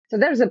So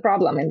there's a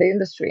problem in the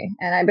industry.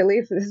 And I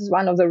believe this is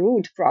one of the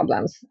root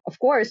problems. Of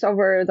course,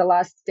 over the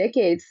last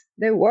decades,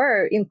 there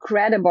were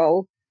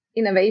incredible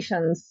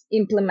innovations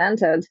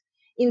implemented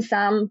in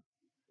some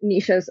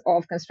niches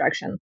of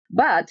construction.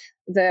 But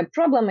the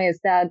problem is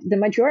that the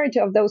majority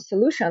of those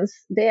solutions,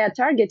 they are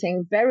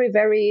targeting very,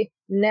 very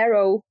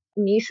narrow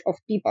niche of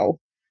people.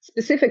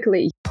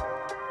 Specifically,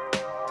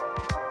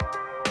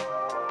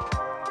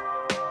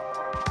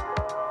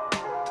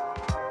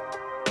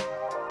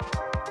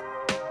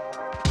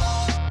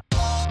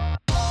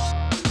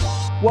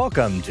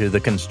 welcome to the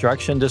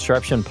Construction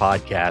Disruption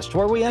Podcast,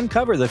 where we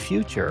uncover the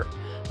future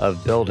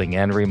of building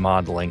and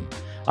remodeling.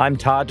 I'm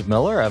Todd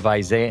Miller of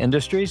Isaiah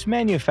Industries,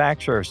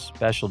 manufacturer of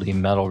specialty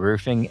metal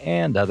roofing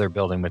and other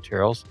building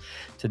materials.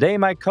 Today,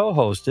 my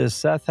co-host is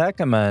Seth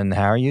Heckerman.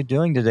 How are you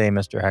doing today,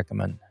 Mr.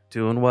 Heckerman?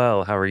 Doing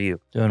well. How are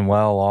you? Doing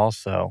well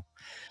also.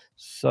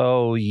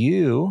 So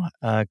you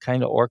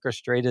kind of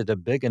orchestrated a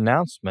big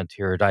announcement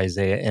here at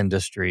Isaiah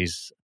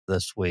Industries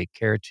this week.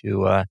 Care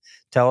to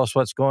tell us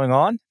what's going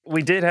on?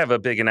 We did have a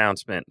big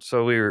announcement.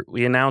 So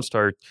we announced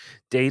our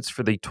dates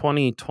for the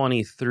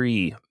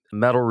 2023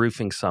 Metal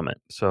Roofing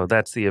Summit. So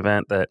that's the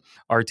event that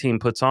our team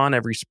puts on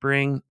every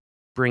spring,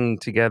 bringing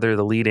together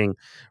the leading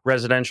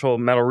residential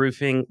metal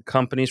roofing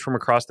companies from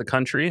across the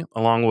country,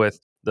 along with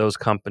those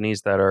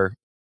companies that are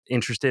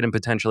interested in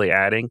potentially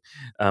adding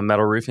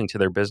metal roofing to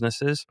their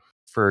businesses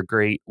for a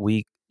great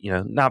week.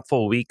 Not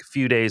full week,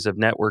 few days of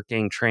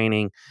networking,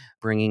 training,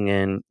 bringing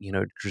in,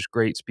 just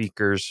great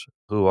speakers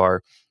who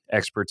are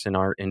experts in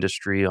our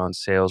industry on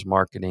sales,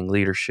 marketing,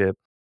 leadership,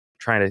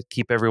 trying to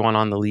keep everyone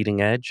on the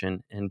leading edge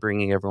and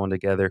bringing everyone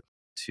together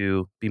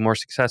to be more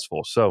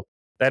successful. So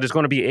that is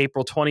going to be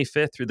April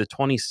 25th through the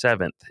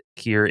 27th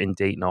here in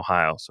Dayton,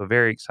 Ohio. So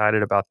very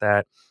excited about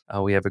that.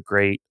 We have a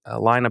great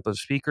lineup of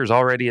speakers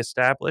already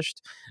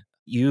established.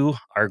 You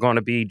are going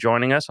to be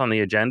joining us on the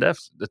agenda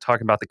to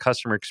talk about the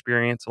customer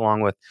experience, along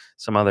with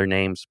some other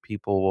names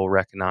people will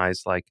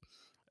recognize like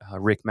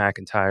Rick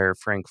McIntyre,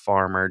 Frank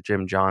Farmer,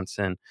 Jim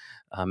Johnson,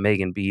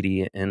 Megan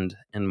Beatty, and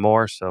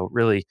more. So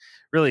really,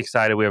 really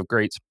excited. We have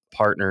great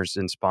partners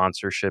and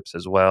sponsorships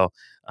as well.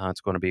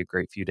 It's going to be a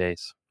great few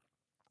days.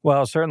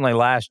 Well, certainly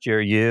last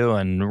year, you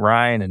and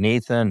Ryan and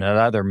Ethan and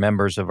other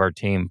members of our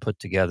team put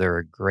together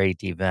a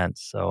great event.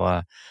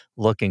 So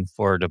looking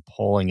forward to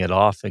pulling it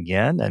off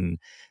again. And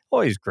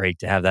always great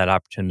to have that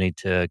opportunity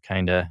to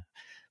kind of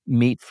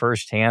meet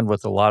firsthand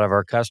with a lot of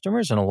our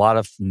customers and a lot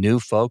of new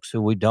folks who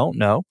we don't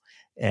know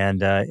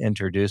and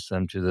introduce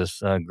them to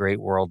this great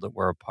world that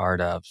we're a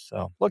part of.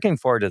 So looking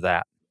forward to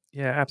that.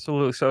 Yeah,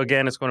 absolutely. So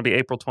again, it's going to be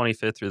April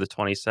 25th through the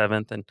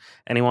 27th. And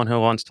anyone who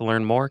wants to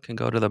learn more can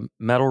go to the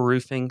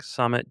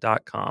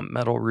metalroofingsummit.com,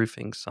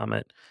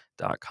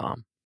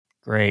 metalroofingsummit.com.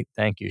 Great.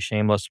 Thank you.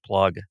 Shameless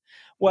plug.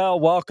 Well,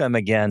 welcome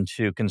again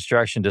to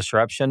Construction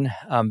Disruption.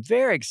 I'm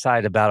very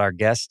excited about our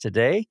guest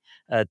today.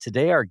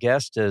 Today, our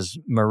guest is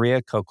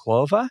Maria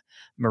Koklova.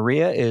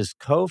 Maria is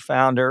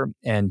co-founder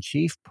and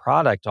chief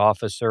product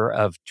officer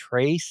of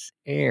Trace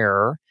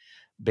Air,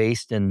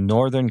 based in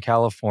Northern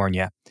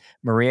California.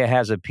 Maria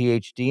has a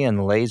PhD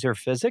in laser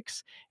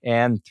physics,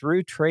 and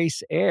through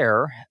Trace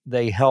Air,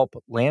 they help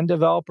land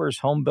developers,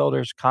 home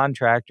builders,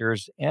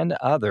 contractors, and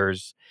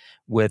others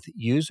with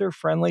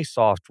user-friendly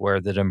software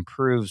that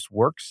improves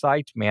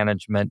worksite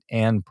management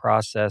and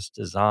process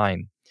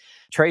design.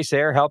 Trace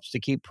Air helps to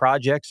keep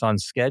projects on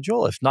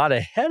schedule, if not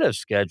ahead of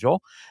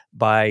schedule,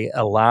 by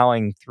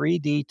allowing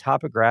 3D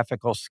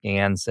topographical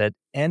scans at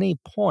any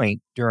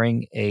point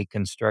during a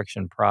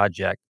construction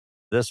project.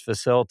 This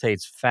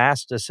facilitates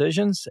fast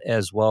decisions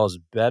as well as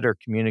better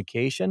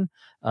communication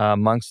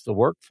amongst the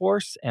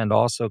workforce and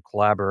also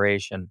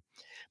collaboration.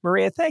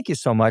 Maria, thank you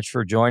so much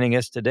for joining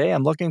us today.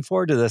 I'm looking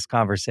forward to this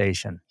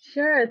conversation.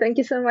 sure. Thank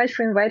you so much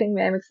for inviting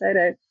me. I'm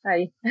excited.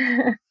 Hi.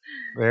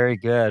 Very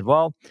good.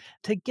 Well,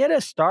 to get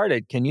us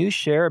started, can you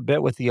share a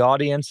bit with the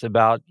audience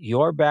about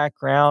your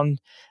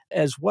background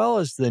as well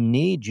as the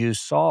need you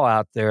saw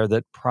out there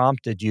that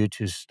prompted you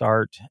to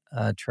start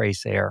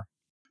Trace Air?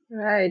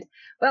 Right.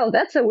 Well,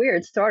 that's a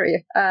weird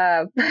story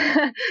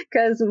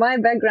because my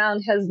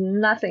background has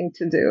nothing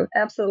to do,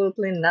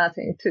 absolutely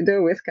nothing to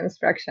do with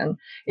construction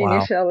Wow.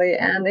 initially.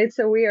 And it's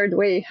a weird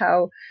way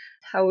how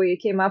we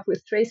came up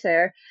with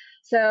Tracer.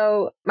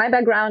 So my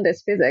background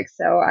is physics.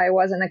 So I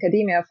was in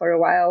academia for a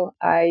while.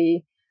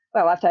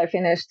 After I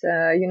finished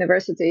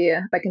university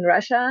back in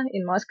Russia,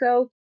 in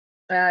Moscow,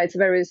 it's a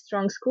very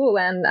strong school,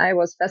 and I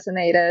was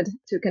fascinated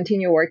to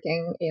continue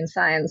working in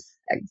science,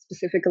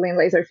 specifically in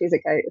laser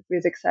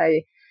physics.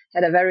 I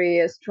had a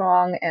very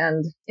strong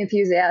and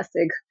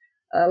enthusiastic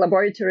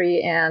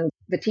laboratory and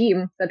the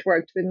team that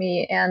worked with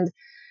me. And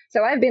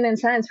so I've been in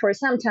science for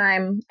some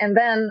time. And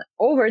then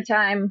over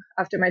time,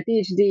 after my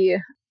PhD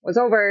was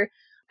over,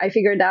 I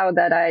figured out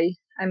that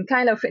I'm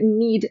kind of in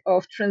need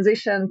of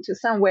transition to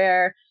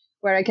somewhere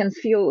where I can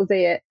feel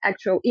the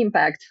actual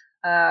impact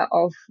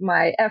of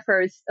my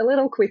efforts a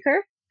little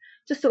quicker,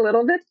 just a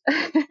little bit.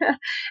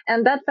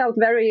 And that felt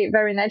very,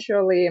 very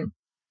naturally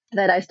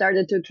that I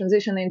started to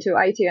transition into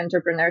IT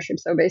entrepreneurship.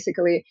 So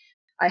basically,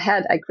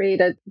 I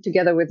created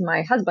together with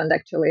my husband,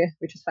 actually,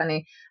 which is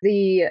funny.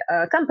 The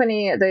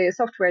company, the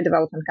software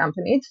development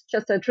company, it's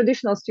just a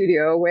traditional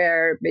studio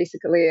where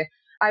basically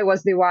I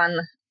was the one,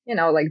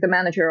 like the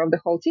manager of the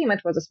whole team.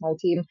 It was a small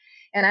team.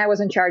 And I was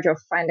in charge of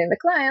finding the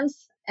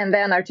clients and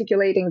then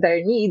articulating their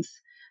needs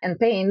and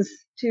pains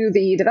to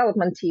the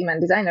development team and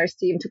designers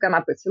team to come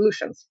up with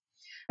solutions.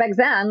 Back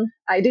then,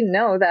 I didn't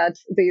know that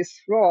this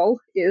role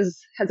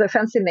has a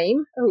fancy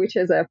name, which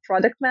is a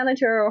product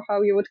manager, or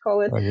how you would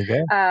call it. There you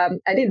go.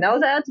 I didn't know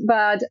that,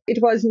 but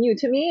it was new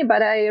to me.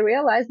 But I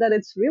realized that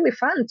it's really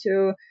fun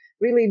to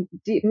really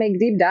make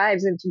deep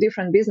dives into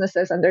different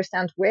businesses,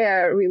 understand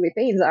where really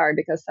pains are,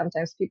 because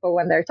sometimes people,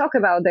 when they talk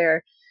about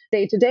their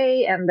day to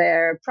day and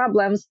their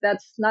problems,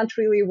 that's not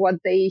really what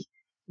they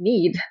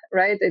need,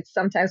 right? It's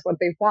sometimes what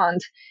they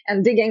want,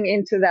 and digging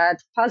into that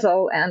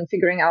puzzle and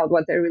figuring out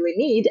what they really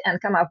need and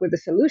come up with a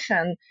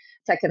solution,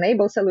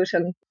 tech-enabled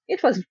solution.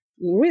 It was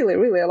really,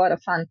 really a lot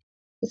of fun.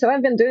 So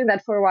I've been doing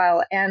that for a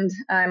while, and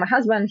my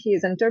husband, he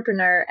is an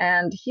entrepreneur,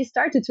 and he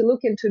started to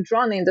look into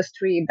drone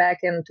industry back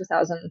in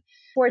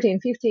 2014,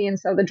 15.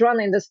 So the drone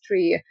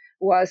industry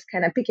was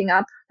kind of picking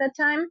up that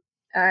time,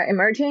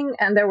 emerging,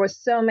 and there were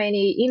so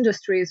many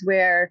industries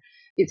where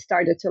it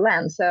started to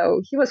land.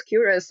 So he was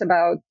curious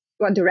about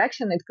what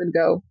direction it could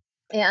go.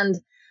 And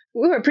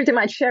we were pretty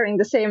much sharing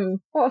the same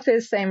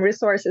office, same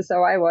resources.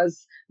 So I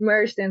was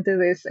merged into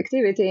this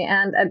activity.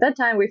 And at that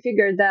time, we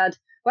figured that,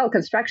 well,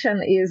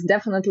 construction is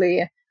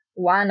definitely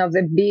one of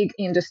the big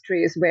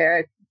industries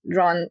where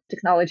drone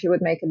technology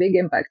would make a big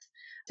impact.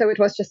 So it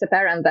was just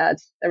apparent that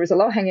there is a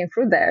low-hanging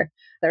fruit there.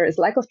 There is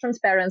lack of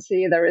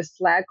transparency. There is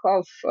lack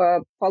of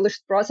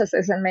polished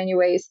processes in many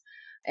ways,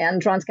 and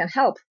drones can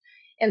help.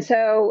 And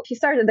so he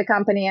started the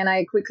company, and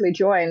I quickly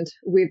joined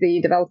with the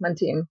development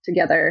team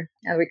together,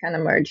 and we kind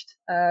of merged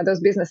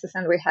those businesses.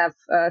 And we have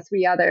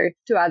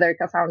two other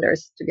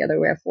co-founders together.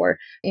 We have 4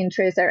 in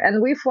Tracer,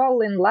 and we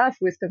fall in love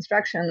with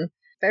construction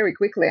very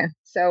quickly.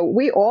 So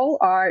we all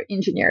are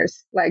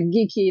engineers, like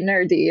geeky,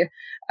 nerdy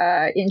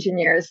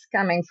engineers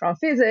coming from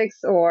physics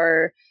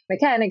or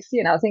mechanics,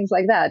 things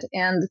like that.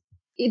 And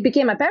it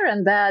became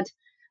apparent that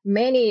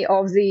many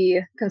of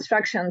the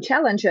construction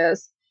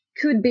challenges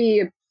could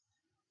be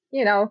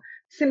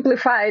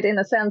simplified in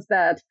a sense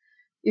that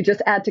you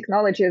just add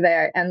technology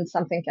there and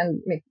something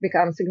can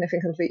become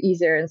significantly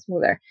easier and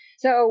smoother.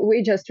 So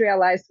we just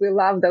realized we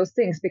love those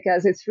things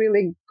because it's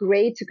really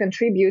great to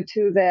contribute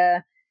to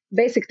the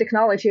basic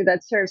technology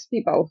that serves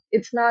people.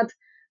 It's not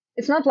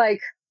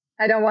like,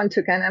 I don't want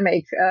to kind of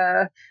make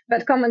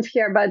bad comments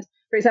here, but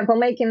for example,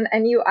 making a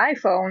new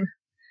iPhone,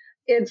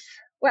 it's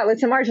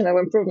a marginal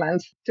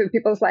improvement to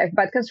people's life.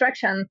 But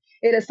construction,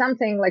 it is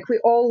something like we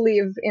all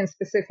live in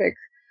specific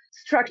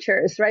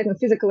structures, right? In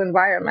physical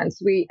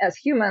environments. We, as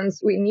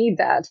humans, we need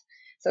that.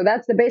 So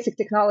that's the basic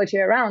technology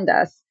around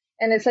us.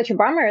 And it's such a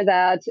bummer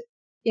that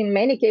in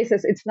many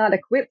cases, it's not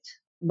equipped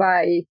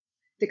by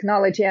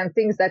technology and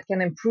things that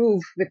can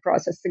improve the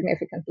process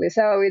significantly.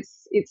 So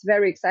it's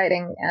very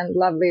exciting and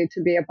lovely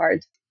to be a part,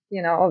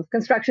 of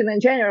construction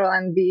in general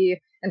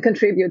and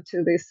contribute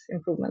to this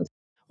improvement.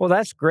 Well,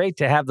 that's great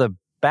to have the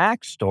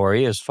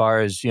backstory as far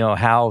as,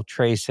 how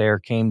Tracer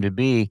came to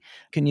be.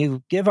 Can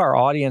you give our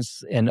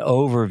audience an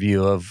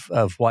overview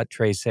of what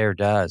Tracer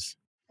does?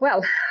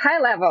 Well, high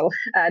level,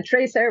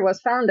 Tracer was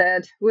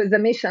founded with the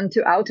mission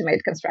to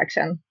automate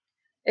construction.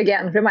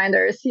 Again,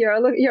 reminders,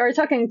 you're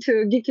talking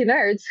to geeky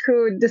nerds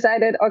who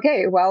decided,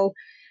 okay, well,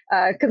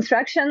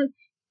 construction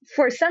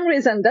for some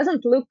reason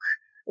doesn't look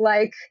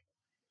like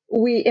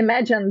we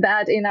imagine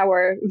that in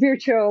our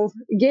virtual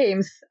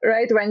games,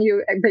 right? When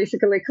you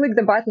basically click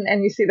the button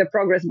and you see the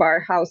progress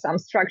bar, how some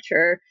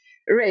structure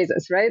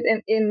raises, right?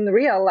 In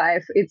real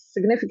life, it's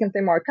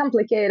significantly more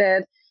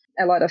complicated,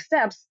 a lot of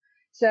steps.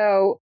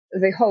 So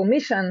the whole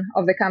mission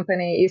of the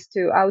company is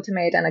to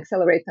automate and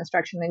accelerate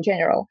construction in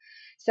general.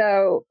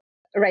 So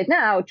right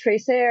now,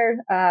 Tracer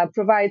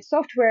provides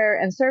software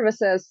and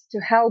services to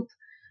help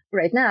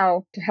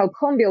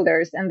home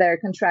builders and their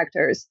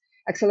contractors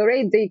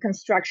accelerate the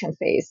construction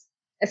phase.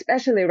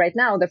 Especially right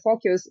now, the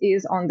focus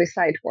is on the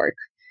site work,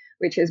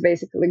 which is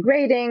basically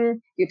grading,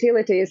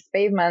 utilities,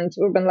 pavement,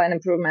 urban line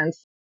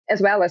improvements,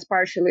 as well as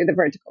partially the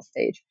vertical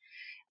stage.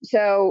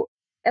 So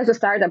as a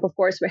startup, of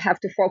course, we have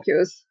to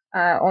focus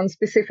on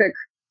specific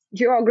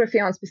geography,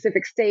 on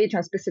specific stage,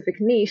 on specific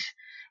niche.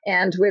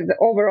 And with the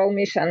overall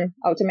mission,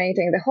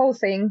 automating the whole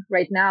thing,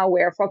 right now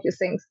we're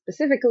focusing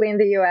specifically in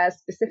the US,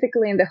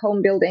 specifically in the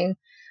home building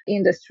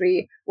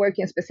industry,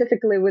 working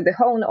specifically with the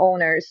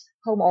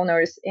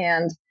homeowners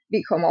and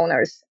big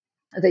homeowners,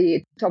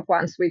 the top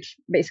ones, which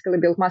basically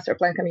build master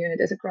plan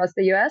communities across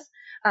the US,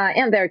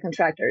 and their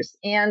contractors.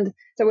 And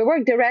so we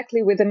work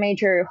directly with the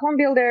major home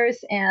builders,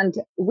 and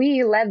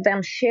we let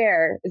them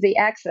share the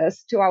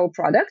access to our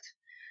product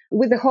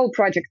with the whole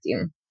project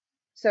team.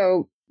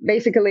 So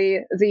basically,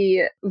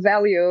 the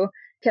value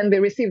can be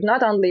received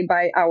not only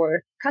by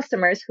our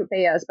customers who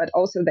pay us, but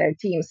also their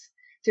teams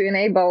to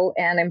enable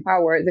and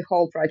empower the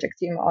whole project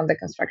team on the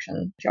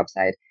construction job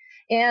site.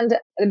 And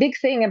the big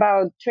thing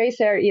about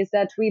Tracer is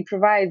that we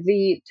provide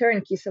the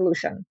turnkey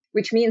solution,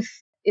 which means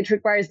it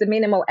requires the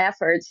minimal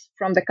efforts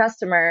from the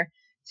customer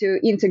to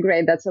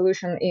integrate that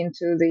solution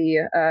into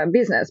the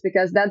business,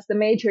 because that's the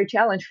major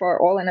challenge for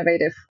all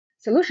innovative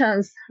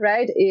solutions,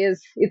 right?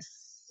 Is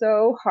it's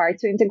so hard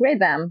to integrate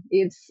them.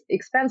 It's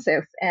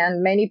expensive,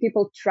 and many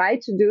people try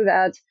to do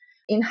that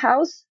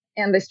in-house,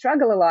 and they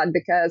struggle a lot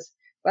because,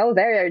 well,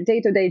 their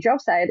day-to-day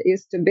job site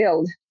is to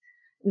build,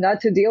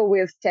 not to deal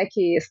with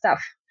techie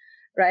stuff,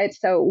 right?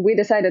 So we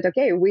decided,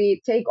 okay,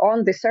 we take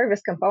on the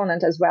service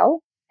component as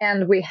well,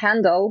 and we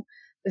handle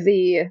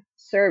the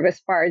service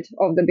part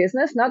of the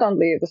business, not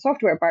only the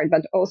software part,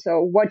 but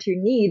also what you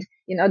need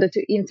in order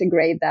to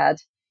integrate that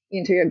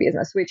into your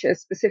business, which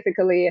is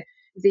specifically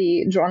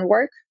the drone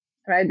work,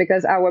 right?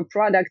 Because our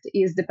product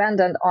is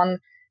dependent on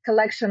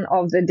collection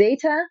of the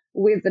data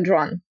with the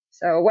drone.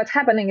 So what's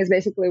happening is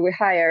basically we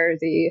hire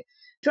the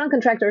drone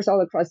contractors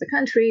all across the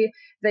country.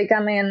 They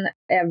come in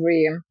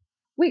every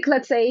week,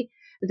 let's say.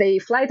 They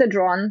fly the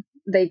drone,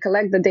 they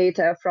collect the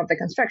data from the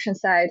construction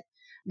site,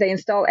 they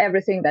install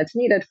everything that's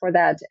needed for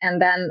that,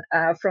 and then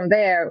from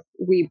there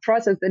we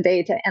process the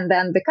data, and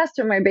then the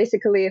customer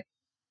basically,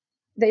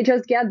 they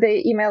just get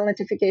the email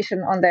notification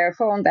on their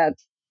phone that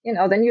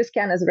the new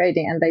scan is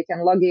ready, and they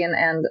can log in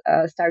and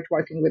start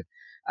working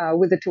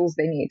with the tools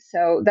they need.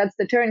 So that's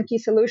the turnkey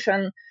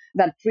solution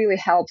that really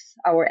helps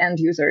our end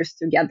users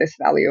to get this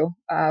value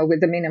with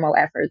the minimal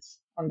efforts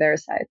on their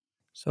side.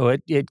 So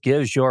it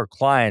gives your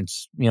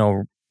clients,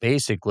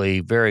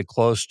 basically very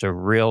close to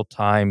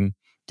real-time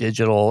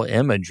digital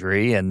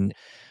imagery and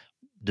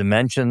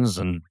dimensions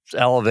and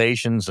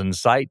elevations and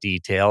site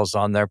details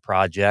on their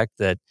project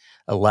that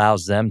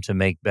allows them to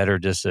make better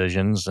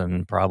decisions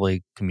and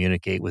probably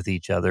communicate with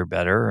each other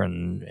better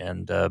and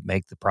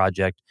make the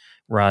project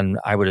run,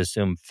 I would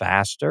assume,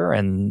 faster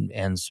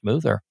and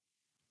smoother.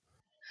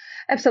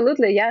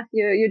 Absolutely, yeah,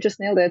 you just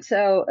nailed it.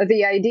 So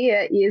the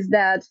idea is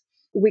that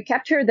we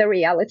capture the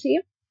reality,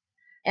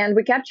 and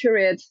we capture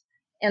it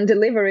and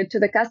deliver it to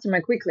the customer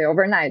quickly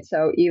overnight.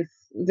 So if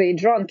the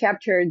drone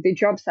captured the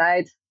job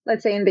site,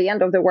 let's say in the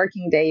end of the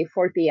working day,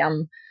 4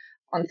 p.m.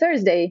 on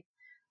Thursday,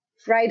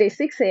 Friday,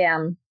 6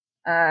 a.m.,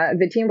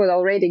 the team would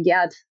already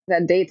get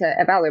that data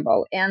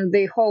available. And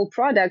the whole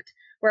product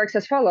works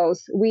as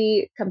follows.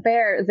 We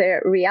compare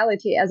the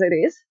reality as it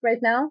is right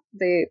now,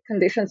 the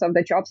conditions of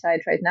the job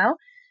site right now,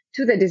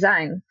 to the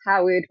design,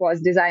 how it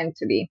was designed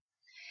to be.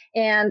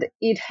 And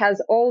it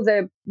has all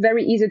the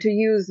very easy to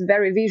use,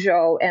 very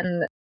visual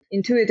and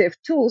intuitive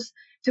tools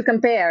to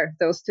compare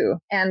those two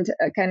and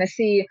kind of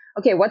see,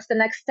 okay, what's the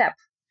next step?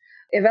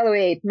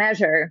 Evaluate,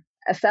 measure,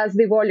 assess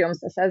the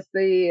volumes, assess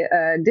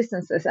the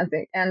distances,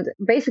 and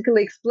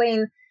basically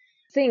explain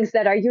things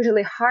that are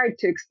usually hard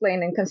to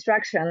explain in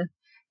construction,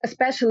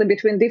 especially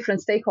between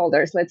different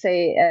stakeholders. Let's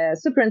say a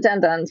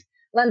superintendent,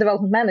 land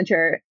development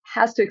manager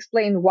has to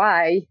explain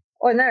why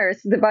on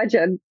earth the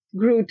budget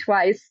grew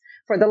twice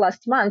for the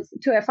last month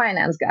to a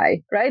finance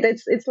guy, right?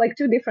 It's like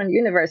two different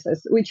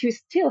universes, which you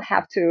still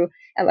have to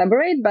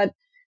elaborate, but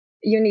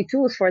you need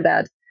tools for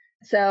that.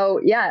 So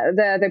yeah,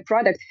 the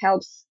product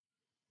helps,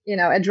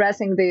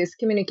 addressing this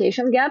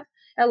communication gap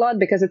a lot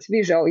because it's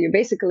visual. You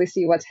basically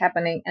see what's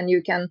happening and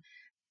you can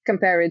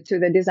compare it to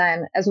the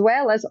design as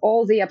well as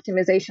all the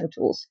optimization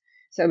tools.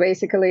 So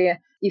basically,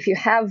 if you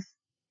have,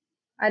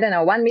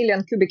 1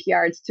 million cubic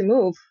yards to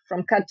move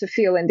from cut to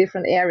fill in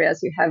different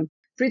areas, you have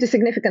pretty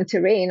significant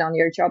terrain on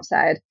your job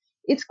site.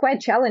 It's quite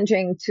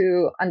challenging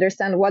to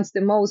understand what's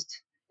the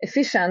most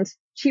efficient,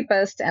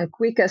 cheapest, and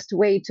quickest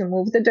way to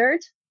move the dirt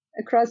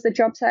across the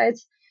job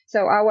sites.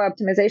 So our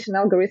optimization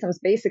algorithms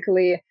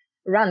basically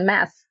run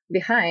math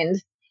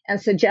behind and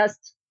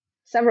suggest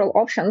several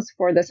options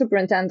for the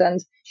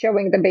superintendent,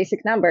 showing the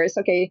basic numbers.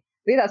 Okay,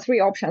 these are three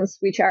options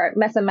which are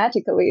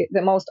mathematically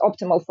the most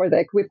optimal for the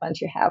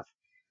equipment you have.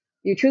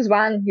 You choose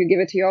one, you give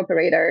it to your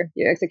operator,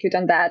 you execute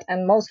on that,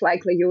 and most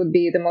likely you would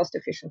be the most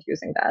efficient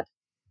using that.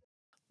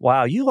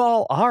 Wow, you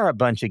all are a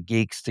bunch of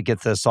geeks to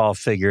get this all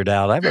figured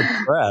out. I'm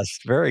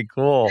impressed. Very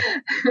cool.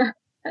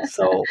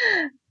 So,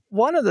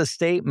 one of the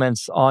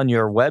statements on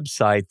your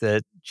website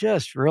that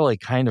just really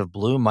kind of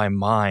blew my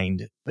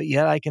mind, but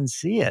yet I can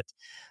see it,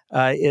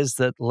 is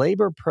that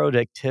labor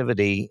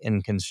productivity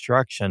in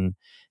construction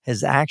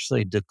has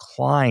actually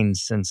declined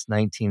since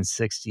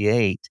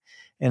 1968.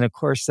 And of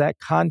course, that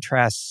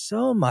contrasts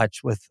so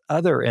much with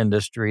other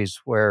industries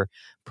where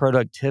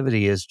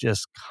productivity is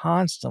just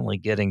constantly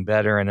getting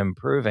better and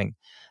improving.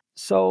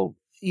 So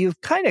you've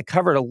kind of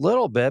covered a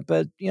little bit,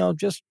 but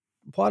just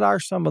what are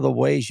some of the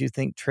ways you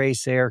think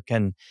Tracer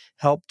can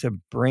help to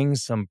bring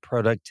some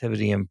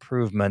productivity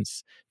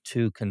improvements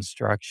to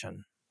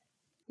construction?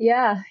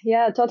 Yeah,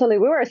 totally.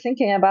 We were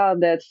thinking about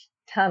that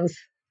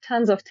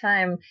tons of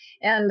time.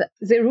 And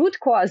the root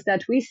cause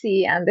that we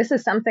see, and this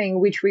is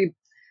something which we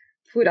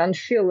put on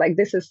shield, like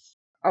this is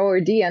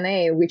our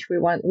DNA, which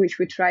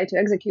we try to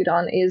execute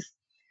on, is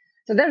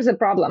so there's a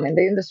problem in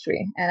the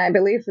industry. And I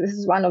believe this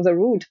is one of the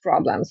root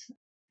problems,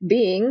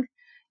 being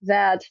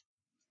that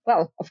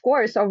well, of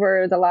course,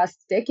 over the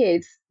last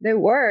decades, there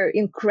were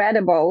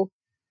incredible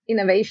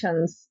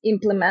innovations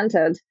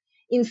implemented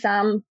in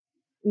some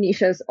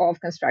niches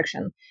of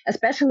construction,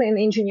 especially in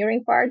the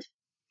engineering part,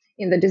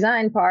 in the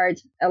design part,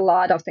 a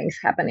lot of things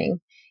happening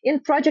in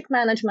project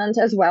management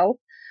as well.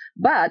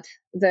 But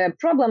the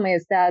problem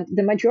is that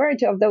the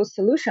majority of those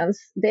solutions,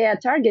 they are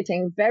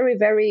targeting very,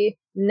 very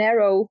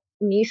narrow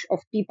niche of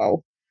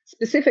people,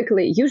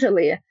 specifically,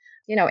 usually,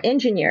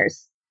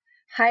 engineers,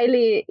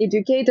 highly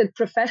educated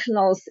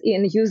professionals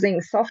in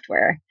using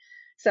software.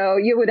 So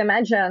you would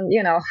imagine,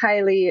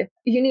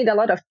 you need a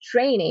lot of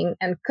training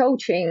and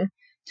coaching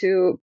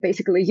to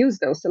basically use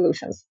those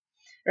solutions,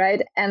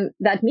 right? And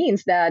that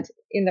means that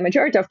in the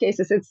majority of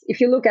cases, it's if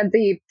you look at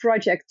the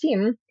project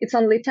team, it's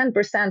only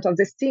 10% of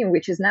this team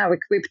which is now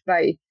equipped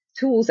by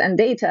tools and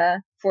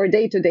data for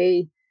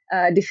day-to-day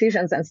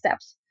decisions and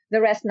steps.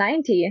 The rest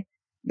 90,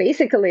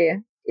 basically,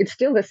 it's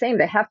still the same.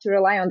 They have to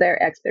rely on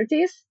their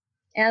expertise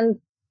and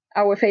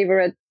our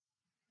favorite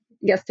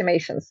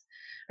guesstimations,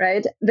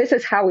 right? This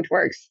is how it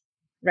works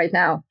right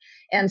now.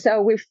 And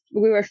so we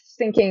were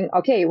thinking,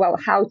 okay, well,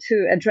 how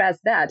to address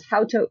that?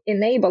 How to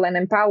enable and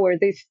empower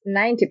these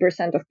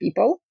 90% of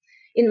people,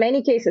 in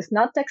many cases,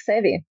 not tech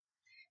savvy,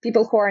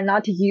 people who are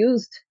not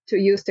used to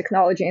use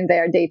technology in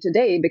their day to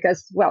day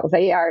because, well,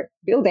 they are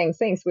building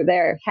things with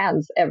their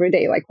hands every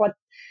day. Like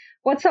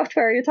what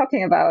software are you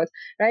talking about,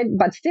 right?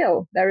 But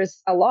still, there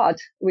is a lot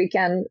we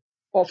can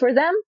offer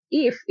them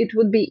if it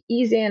would be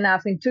easy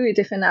enough,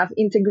 intuitive enough,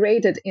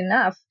 integrated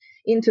enough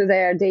into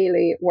their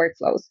daily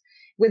workflows.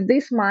 With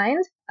this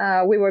mind,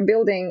 we were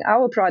building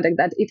our product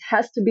that it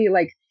has to be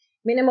like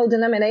minimal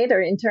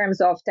denominator in terms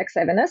of tech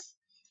savviness,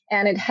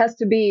 and it has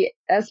to be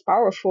as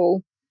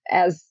powerful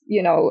as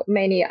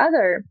many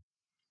other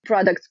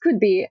products could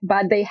be,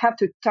 but they have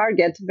to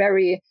target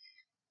very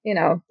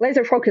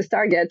laser focused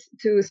target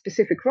to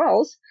specific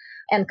roles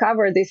and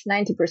cover this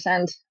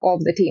 90% of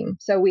the team.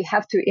 So we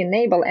have to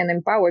enable and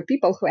empower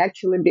people who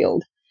actually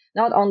build,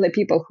 not only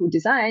people who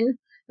design,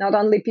 not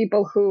only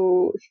people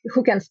who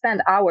can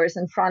spend hours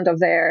in front of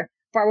their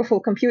powerful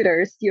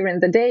computers during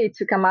the day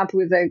to come up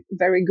with a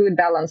very good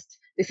balanced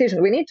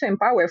decision. We need to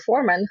empower a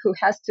foreman who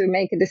has to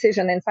make a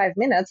decision in 5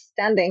 minutes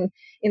standing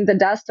in the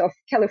dust of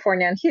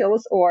Californian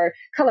hills or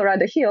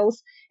Colorado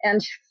hills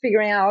and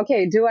figuring out,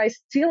 okay, do I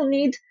still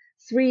need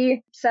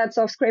 3 sets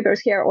of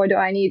scrapers here, or do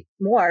I need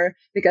more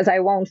because I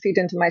won't fit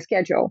into my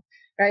schedule,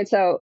 right?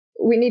 So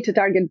we need to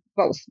target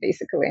both,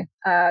 basically,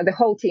 the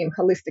whole team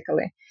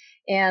holistically.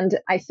 And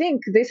I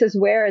think this is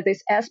where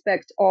this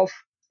aspect of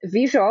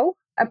visual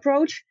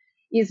approach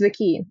is the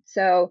key.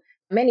 So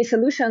many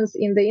solutions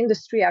in the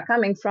industry are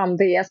coming from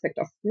the aspect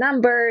of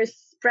numbers,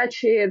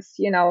 spreadsheets,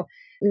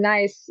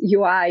 nice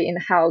UI in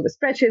how the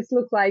spreadsheets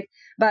look like.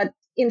 But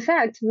in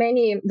fact,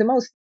 the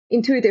most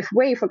intuitive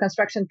way for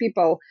construction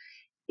people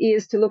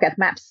is to look at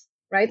maps,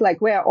 right?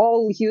 Like we're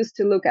all used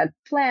to look at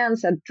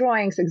plans, at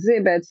drawings,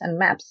 exhibits, and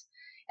maps.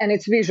 And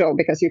it's visual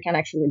because you can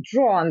actually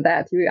draw on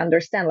that. You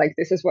understand, like,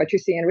 this is what you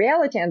see in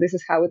reality, and this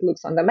is how it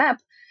looks on the map.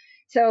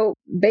 So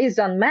based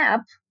on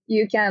map,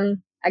 you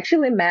can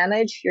actually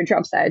manage your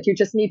job site. You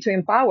just need to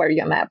empower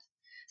your map.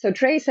 So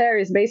Tracer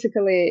is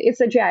basically,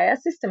 it's a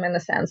GIS system in a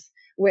sense,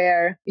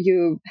 where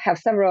you have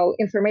several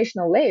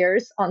informational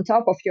layers on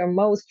top of your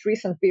most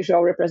recent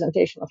visual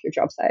representation of your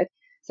job site.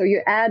 So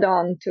you add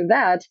on to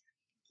that,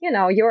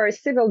 your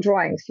civil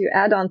drawings, you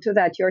add on to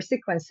that your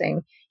sequencing,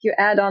 you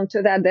add on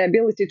to that the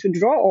ability to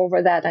draw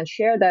over that and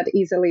share that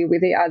easily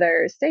with the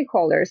other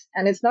stakeholders.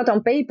 And it's not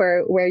on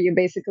paper where you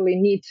basically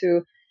need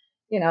to,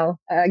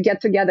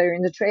 get together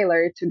in the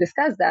trailer to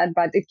discuss that,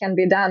 but it can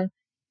be done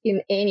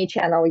in any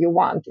channel you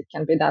want. It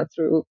can be done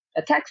through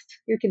a text.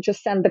 You can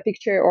just send the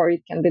picture, or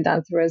it can be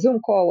done through a Zoom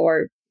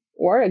call,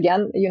 or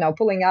again,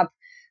 pulling up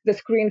the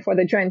screen for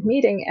the joint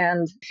meeting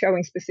and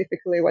showing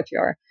specifically what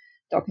you're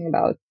talking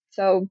about.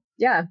 So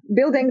yeah,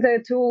 building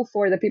the tool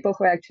for the people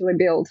who actually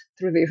build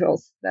through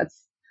visuals.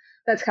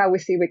 That's how we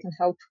see we can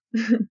help.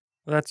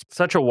 That's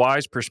such a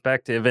wise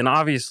perspective. And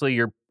obviously,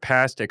 your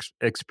past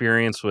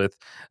experience with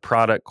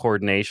product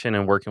coordination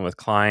and working with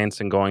clients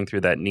and going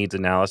through that needs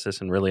analysis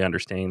and really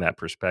understanding that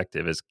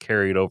perspective is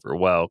carried over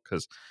well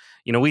because,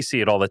 we see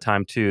it all the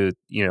time too.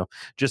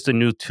 Just a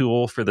new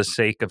tool for the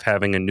sake of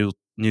having a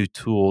new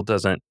tool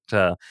doesn't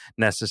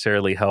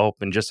necessarily help.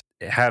 And just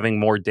having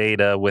more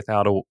data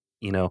without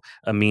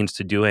a means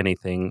to do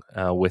anything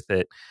with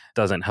it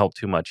doesn't help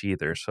too much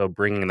either. So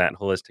bringing that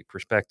holistic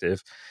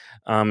perspective,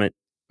 it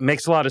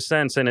makes a lot of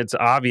sense, and it's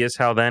obvious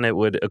how then it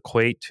would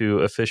equate to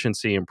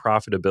efficiency and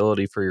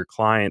profitability for your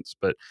clients.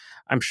 But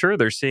I'm sure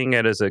they're seeing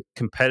it as a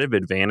competitive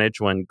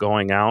advantage when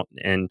going out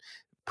and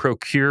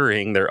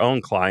procuring their own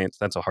clients.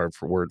 That's a hard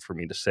word for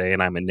me to say,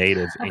 and I'm a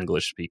native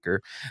English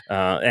speaker.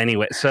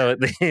 Anyway, so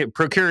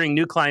procuring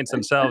new clients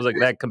themselves, like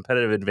that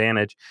competitive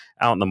advantage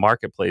out in the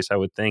marketplace, I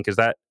would think. Is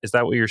that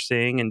what you're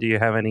seeing? And do you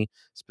have any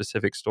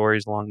specific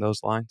stories along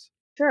those lines?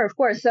 Sure, of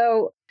course.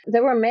 So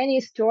there were many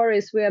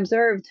stories we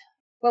observed.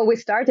 Well, we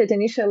started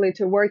initially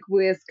to work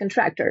with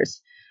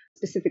contractors,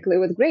 specifically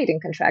with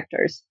grading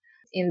contractors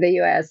in the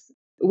US.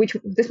 which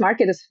this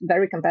market is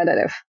very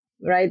competitive,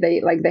 right?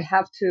 They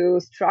have to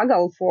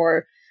struggle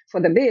for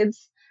the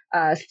bids.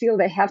 Still,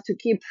 they have to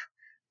keep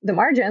the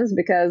margins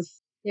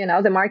because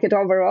the market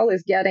overall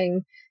is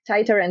getting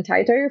tighter and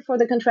tighter for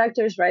the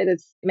contractors, right?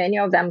 It's many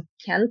of them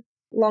can't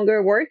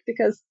longer work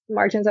because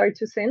margins are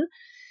too thin.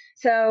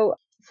 So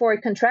for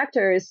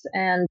contractors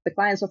and the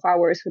clients of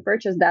ours who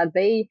purchased that,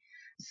 they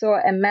saw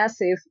a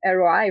massive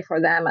ROI for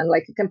them and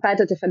like a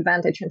competitive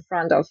advantage in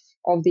front of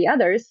the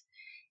others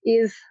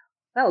is,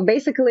 well,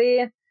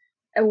 basically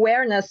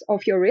awareness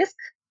of your risk,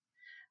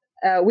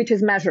 which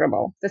is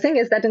measurable. The thing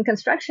is that in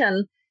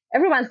construction,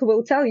 everyone who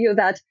will tell you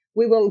that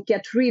we will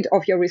get rid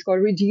of your risk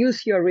or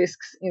reduce your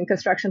risks in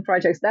construction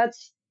projects,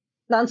 that's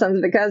nonsense,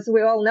 because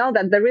we all know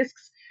that the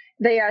risks,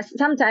 they are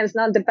sometimes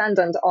not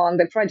dependent on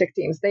the project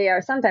teams. They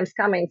are sometimes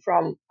coming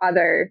from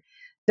other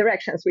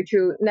directions, which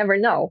you never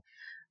know.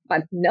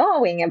 But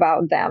knowing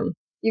about them,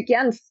 you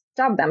can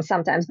stop them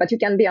sometimes, but you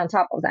can be on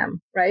top of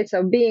them, right?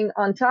 So being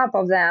on top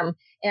of them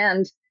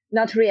and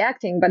not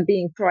reacting, but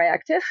being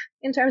proactive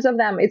in terms of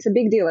them, it's a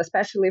big deal,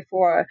 especially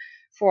for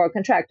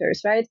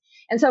contractors, right?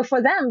 And so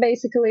for them,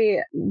 basically,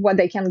 what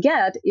they can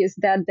get is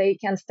that they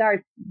can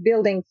start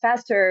building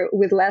faster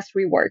with less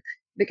rework,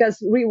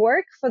 because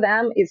rework for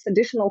them is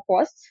additional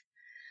costs,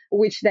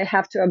 which they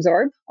have to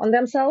absorb on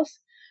themselves.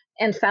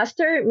 And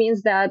faster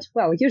means that,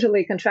 well,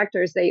 usually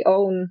contractors, they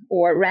own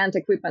or rent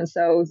equipment.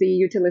 So the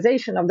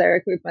utilization of their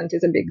equipment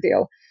is a big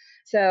deal.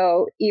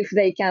 So if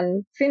they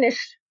can finish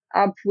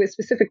up with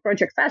specific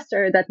project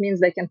faster, that means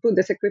they can put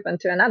this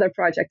equipment to another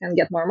project and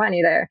get more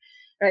money there,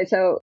 right?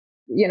 So,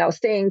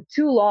 staying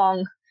too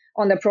long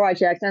on the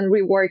project and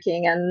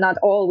reworking and not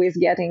always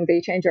getting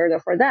the change order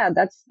for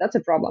that's a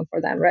problem for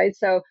them, right?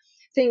 So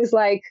things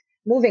like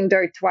moving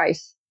dirt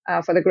twice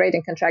for the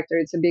grading contractor,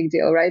 it's a big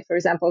deal, right? For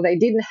example, they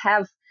didn't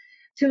have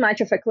too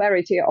much of a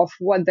clarity of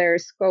what their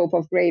scope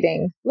of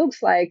grading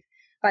looks like.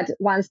 But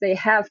once they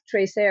have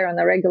tracer on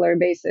a regular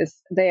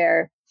basis,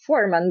 their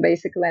foreman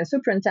basically and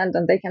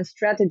superintendent, they can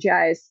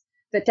strategize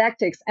the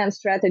tactics and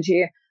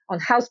strategy on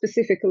how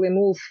specifically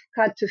move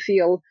cut to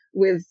fill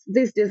with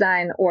this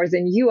design or the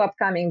new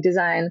upcoming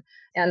design,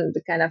 and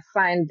kind of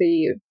find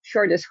the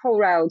shortest haul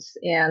routes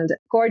and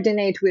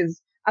coordinate with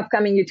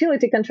upcoming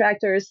utility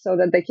contractors so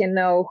that they can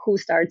know who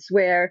starts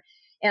where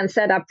and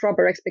set up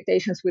proper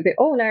expectations with the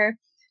owner.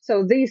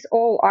 So these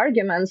all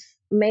arguments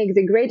make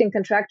the grading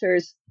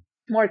contractors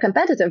more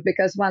competitive,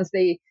 because once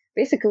they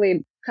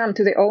basically come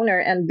to the owner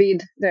and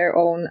bid their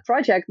own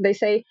project, they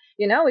say,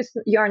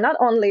 you're not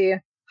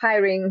only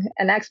hiring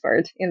an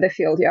expert in the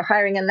field, you're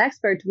hiring an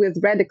expert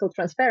with radical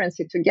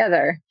transparency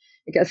together,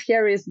 because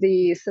here is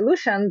the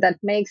solution that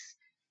makes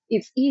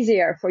it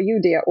easier for you,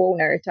 dear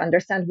owner, to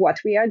understand what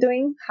we are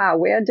doing, how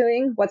we are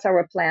doing, what's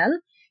our plan.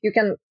 You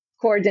can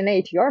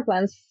coordinate your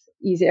plans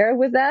easier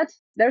with that.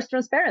 There's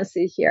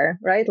transparency here,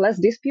 right? Less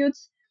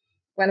disputes.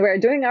 When we're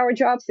doing our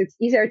jobs, it's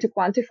easier to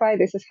quantify.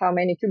 This is how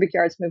many cubic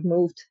yards we've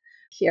moved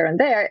here and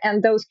there.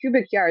 And those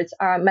cubic yards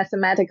are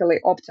mathematically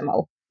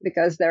optimal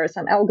because there are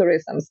some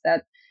algorithms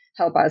that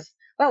help us.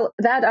 Well,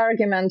 that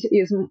argument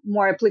is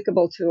more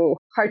applicable to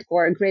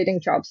hardcore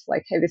grading jobs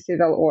like heavy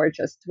civil or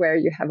just where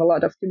you have a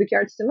lot of cubic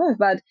yards to move.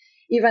 But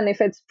even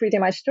if it's pretty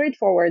much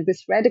straightforward,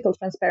 this radical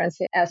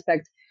transparency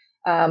aspect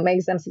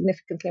makes them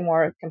significantly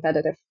more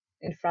competitive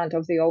in front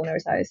of the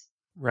owner's eyes.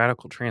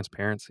 Radical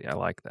transparency. I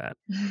like that.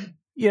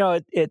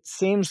 It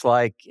seems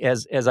like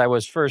as I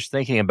was first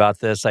thinking about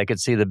this, I could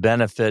see the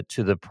benefit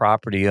to the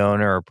property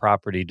owner or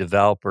property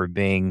developer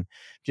being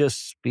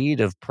just speed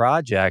of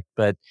project.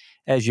 But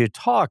as you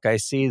talk, I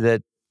see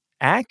that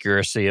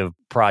accuracy of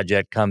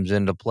project comes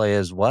into play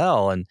as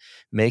well, and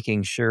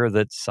making sure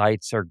that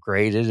sites are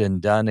graded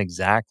and done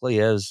exactly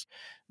as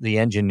the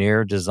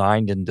engineer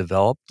designed and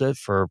developed it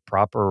for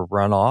proper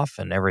runoff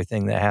and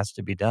everything that has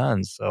to be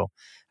done. So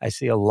I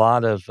see a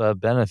lot of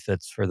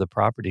benefits for the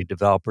property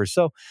developers.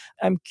 So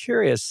I'm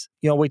curious,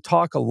 we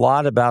talk a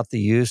lot about the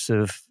use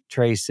of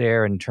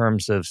tracer in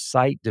terms of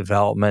site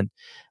development.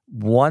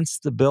 Once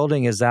the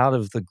building is out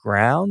of the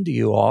ground, do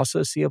you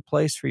also see a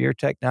place for your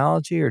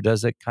technology, or do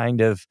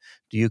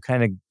you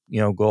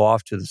go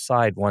off to the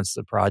side once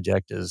the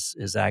project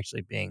is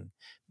actually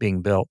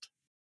being built?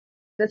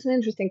 That's an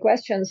interesting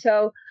question.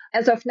 So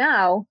as of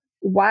now,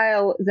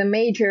 while the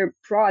major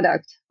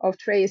product of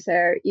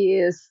Tracer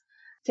is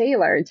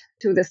tailored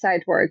to the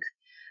site work,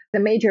 the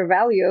major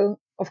value,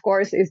 of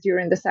course, is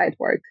during the site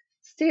work.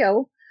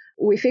 Still,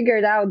 we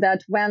figured out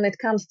that when it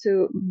comes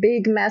to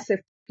big, massive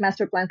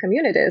master plan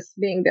communities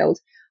being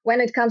built,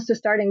 when it comes to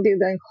starting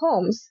building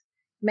homes,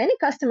 many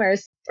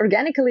customers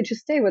organically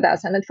just stay with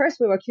us. And at first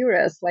we were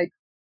curious, like,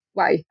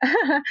 why?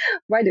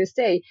 Why do you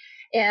stay?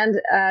 And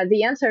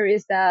the answer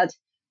is that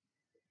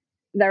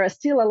there are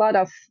still a lot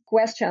of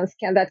questions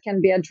that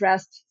can be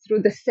addressed through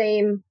the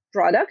same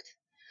product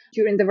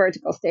during the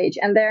vertical stage.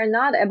 And they're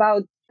not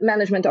about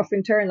management of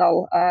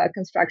internal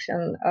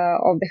construction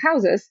of the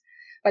houses,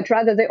 but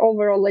rather the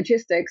overall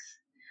logistics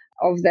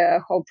of the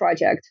whole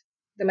project.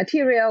 The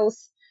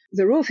materials,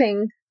 the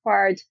roofing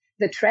part,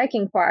 the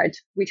tracking part,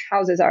 which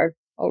houses are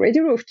already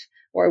roofed,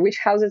 or which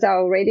houses are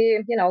already,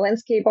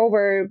 landscape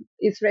over,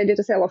 it's ready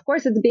to sell. Of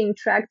course, it's being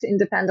tracked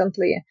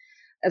independently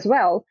as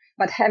well,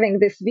 but having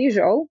this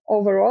visual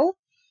overall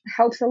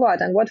helps a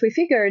lot. And what we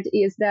figured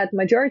is that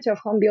majority of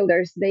home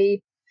builders,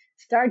 they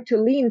start to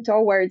lean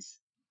towards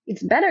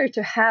it's better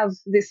to have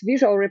this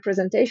visual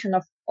representation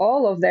of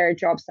all of their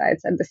job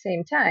sites at the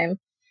same time.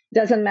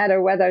 Doesn't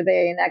matter whether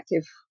they're in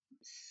active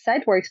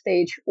site work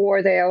stage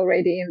or they're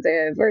already in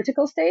the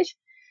vertical stage.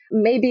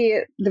 Maybe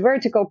the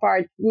vertical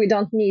part, we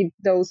don't need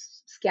those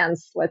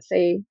scans, let's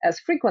say, as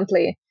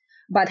frequently,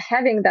 but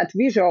having that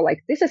visual,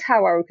 like this is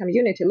how our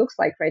community looks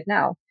like right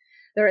now.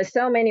 There are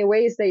so many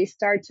ways they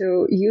start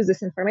to use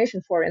this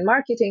information for in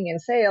marketing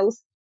and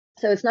sales.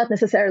 So it's not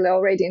necessarily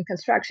already in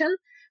construction,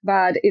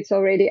 but it's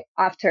already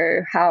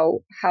after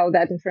how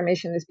that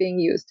information is being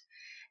used.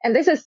 And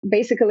this is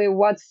basically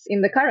what's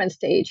in the current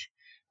stage.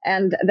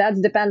 And that's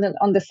dependent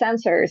on the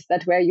sensors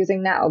that we're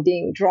using now,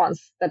 being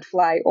drones that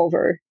fly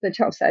over the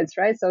job sites,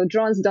 right? So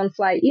drones don't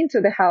fly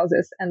into the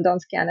houses and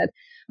don't scan it,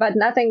 but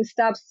nothing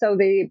stops. So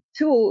the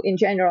tool in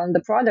general and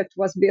the product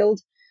was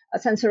built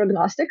sensor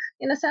agnostic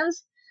in a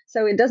sense.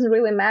 So it doesn't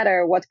really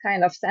matter what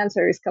kind of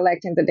sensor is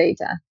collecting the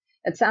data.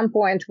 At some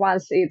point,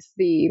 once it's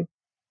the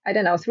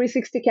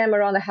 360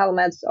 camera on the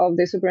helmets of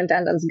the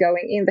superintendents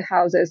going in the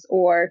houses,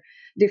 or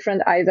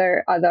different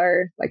either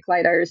other like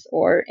lidars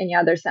or any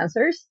other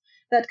sensors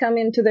that come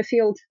into the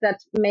field that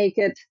make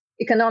it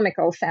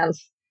economical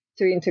sense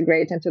to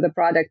integrate into the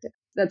product.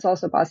 That's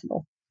also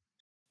possible.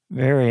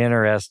 Very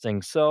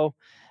interesting. So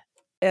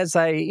as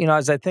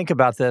I think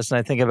about this and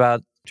I think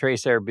about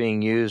TraceAir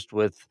being used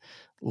with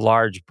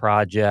large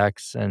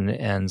projects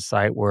and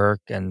site work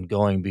and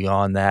going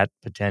beyond that,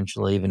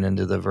 potentially even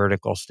into the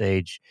vertical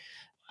stage,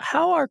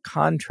 how are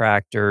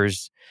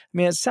contractors? I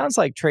mean, it sounds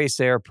like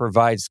TraceAir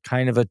provides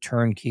kind of a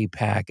turnkey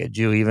package.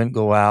 You even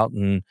go out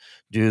and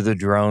do the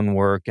drone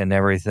work and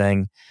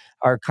everything.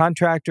 Are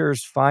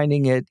contractors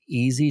finding it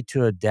easy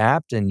to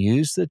adapt and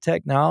use the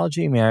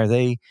technology? I mean, are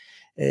they,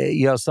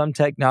 some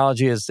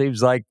technology, it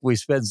seems like we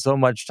spend so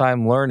much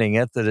time learning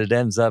it that it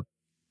ends up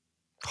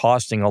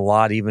costing a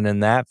lot even in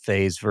that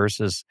phase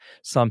versus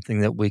something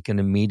that we can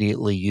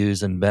immediately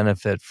use and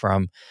benefit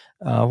from.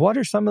 What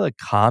are some of the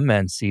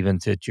comments even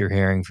that you're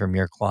hearing from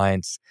your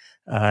clients,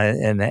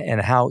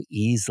 and how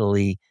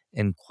easily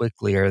and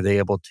quickly are they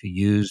able to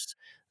use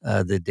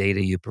the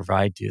data you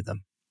provide to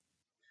them?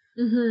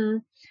 Mm-hmm.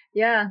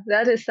 Yeah,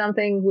 that is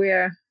something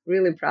we're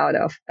really proud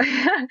of. Oh,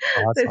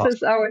 that's this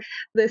is awesome. our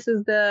this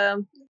is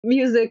the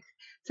music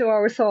to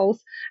our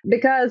souls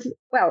because,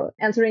 well,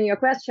 answering your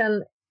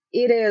question,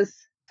 it is.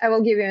 I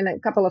will give you a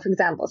couple of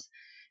examples.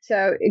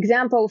 So,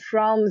 example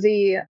from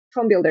the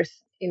home builders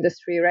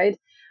industry, right?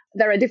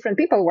 There are different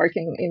people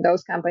working in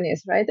those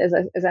companies, right?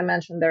 As I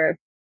mentioned, there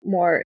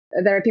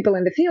are people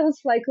in the fields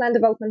like land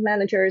development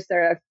managers.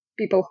 There are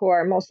people who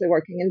are mostly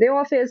working in the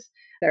office.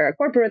 There are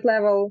corporate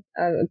level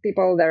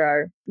people. There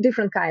are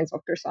different kinds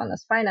of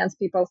personas, finance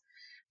people.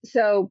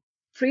 So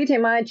pretty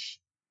much,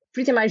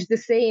 the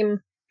same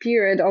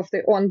period of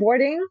the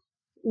onboarding,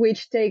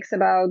 which takes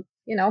about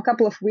a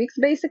couple of weeks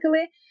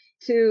basically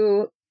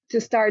to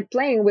start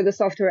playing with the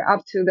software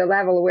up to the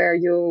level where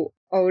you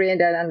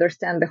already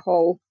understand the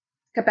whole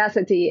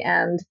capacity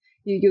and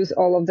you use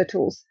all of the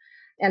tools.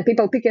 And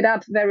people pick it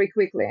up very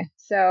quickly.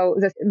 So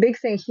the big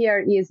thing here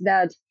is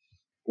that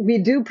we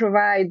do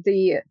provide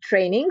the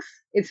trainings.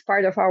 It's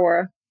part of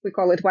our, we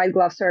call it white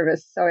glove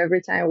service. So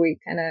every time we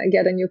kind of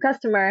get a new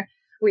customer,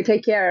 we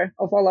take care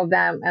of all of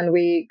them and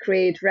we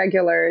create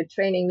regular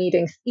training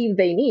meetings if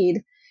they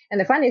need. And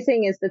the funny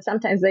thing is that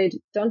sometimes they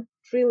don't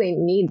really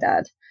need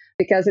that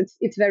because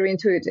it's very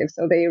intuitive.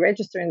 So they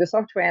register in the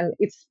software and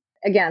it's,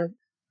 again,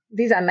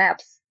 these are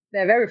maps.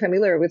 They're very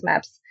familiar with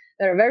maps.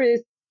 There are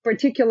very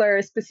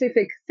particular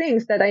specific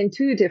things that are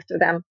intuitive to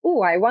them.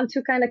 Oh, I want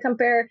to kind of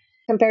compare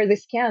the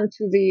scan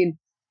to the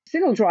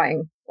civil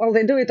drawing. Well,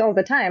 they do it all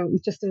the time,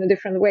 just in a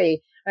different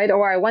way, right?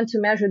 Or I want to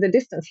measure the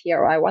distance here,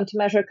 or I want to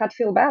measure cut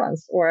fill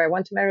balance, or I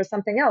want to measure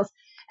something else.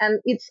 And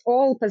it's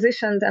all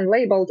positioned and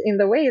labeled in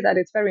the way that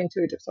it's very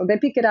intuitive. So they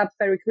pick it up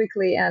very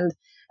quickly. And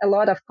a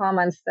lot of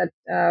comments that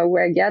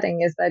we're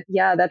getting is that,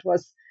 yeah, that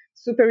was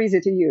super easy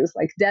to use,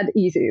 like dead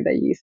easy,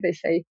 they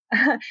say.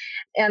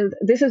 And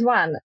this is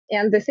one.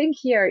 And the thing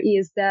here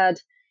is that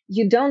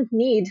you don't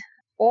need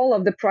all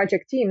of the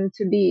project team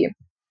to be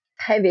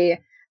heavy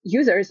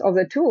users of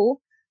the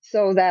tool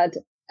so that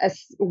as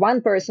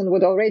one person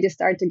would already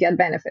start to get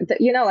benefit.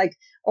 Like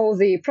all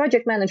the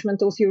project management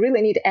tools, you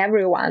really need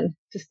everyone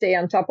to stay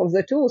on top of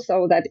the tool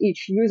so that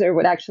each user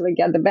would actually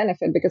get the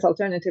benefit, because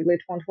alternatively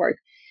it won't work.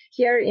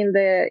 Here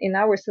in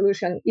our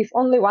solution, if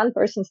only one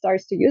person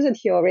starts to use it,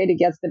 he already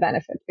gets the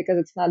benefit because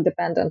it's not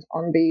dependent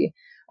on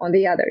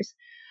the others.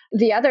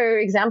 The other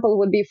example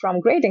would be from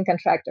grading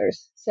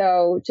contractors.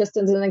 So just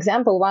as an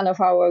example, one of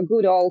our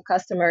good old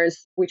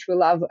customers, which we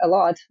love a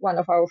lot, one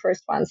of our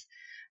first ones.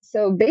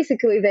 So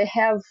basically they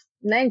have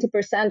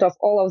 90% of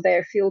all of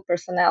their field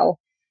personnel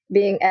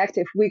being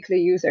active weekly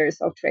users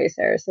of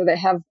TraceAir. So they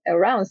have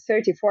around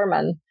 30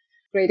 foremen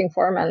grading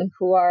foremen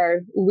who are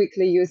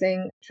weekly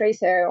using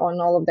Tracer on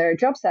all of their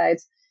job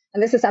sites.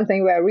 And this is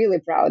something we're really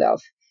proud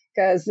of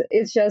because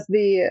it's just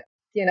the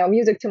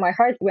music to my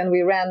heart when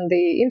we ran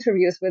the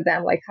interviews with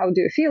them, like, how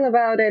do you feel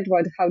about it?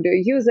 How do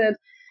you use it?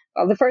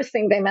 Well, the first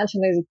thing they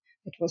mentioned is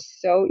it was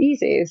so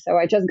easy. So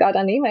I just got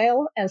an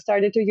email and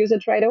started to use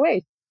it right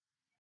away.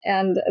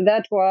 And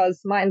that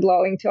was mind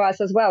blowing to us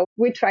as well.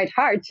 We tried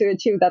hard to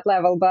achieve that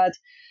level, but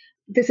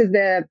this is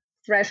the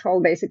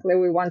threshold basically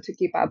we want to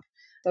keep up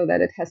so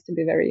that it has to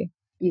be very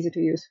easy to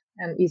use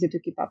and easy to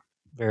keep up.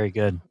 Very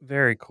good.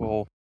 Very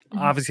cool.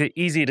 Obviously,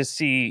 easy to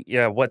see,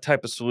 what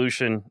type of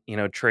solution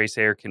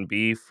Tracer can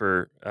be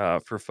for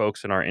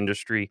folks in our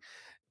industry.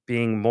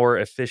 Being more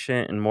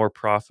efficient and more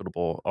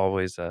profitable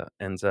always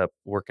ends up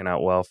working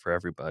out well for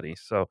everybody.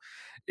 So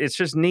it's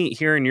just neat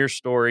hearing your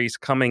stories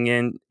coming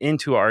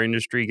into our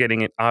industry,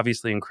 getting it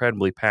obviously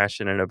incredibly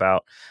passionate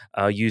about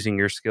using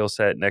your skill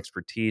set and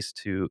expertise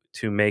to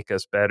make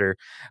us better.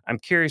 I'm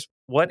curious,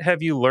 what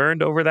have you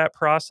learned over that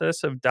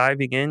process of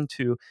diving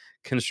into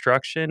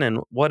construction, and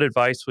what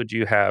advice would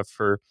you have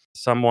for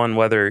someone,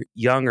 whether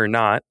young or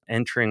not,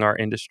 entering our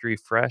industry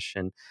fresh,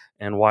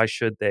 and why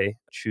should they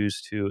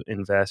choose to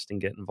invest and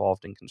get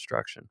involved in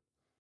construction?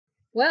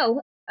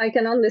 Well, I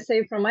can only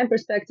say from my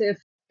perspective,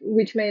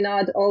 which may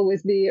not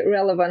always be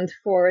relevant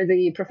for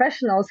the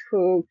professionals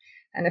who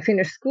kind of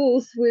finish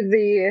schools with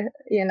the,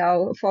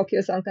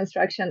 focus on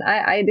construction.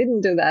 I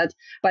didn't do that.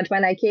 But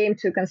when I came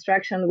to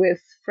construction with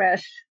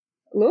fresh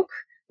look,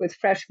 with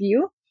fresh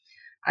view,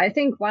 I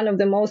think one of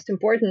the most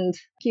important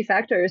key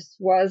factors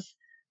was,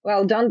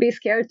 well, don't be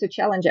scared to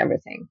challenge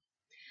everything.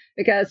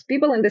 Because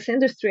people in this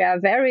industry are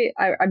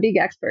big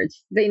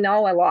experts. They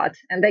know a lot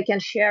and they can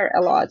share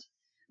a lot.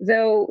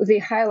 Though the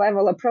high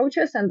level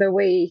approaches and the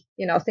way,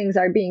 things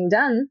are being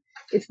done,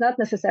 it's not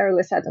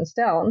necessarily set in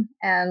stone.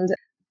 And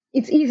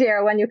it's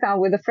easier when you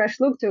come with a fresh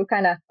look to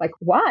kind of like,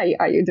 why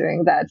are you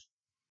doing that?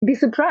 Be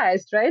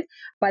surprised, right?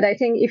 But I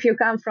think if you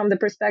come from the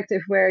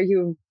perspective where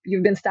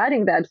you've been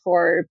studying that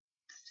for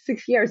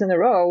 6 years in a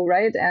row,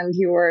 right? And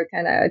you were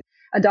kind of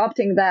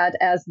adopting that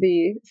as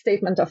the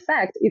statement of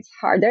fact, it's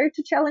harder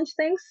to challenge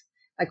things.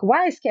 Like,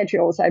 why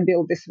schedules are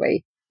built this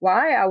way?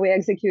 Why are we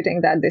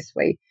executing that this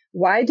way?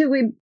 Why do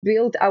we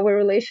build our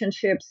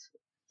relationships?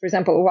 For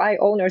example, why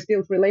owners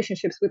build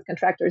relationships with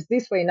contractors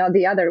this way, not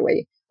the other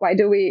way? Why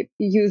do we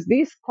use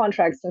these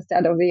contracts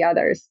instead of the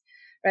others?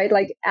 Right?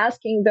 Like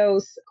asking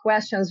those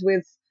questions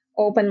with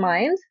open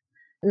mind,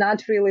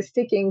 not really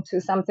sticking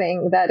to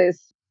something that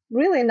is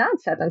really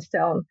not set in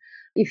stone.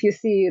 If you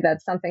see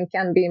that something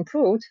can be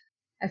improved,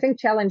 I think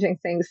challenging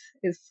things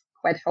is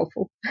quite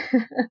helpful.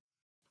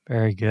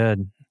 Very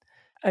good.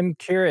 I'm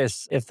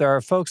curious if there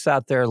are folks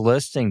out there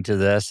listening to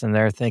this and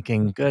they're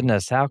thinking,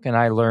 goodness, how can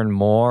I learn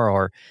more?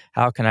 Or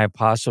how can I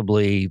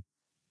possibly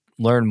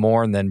learn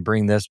more and then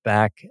bring this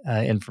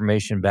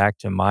information back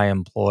to my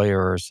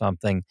employer or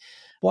something?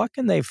 What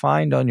can they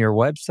find on your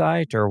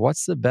website, or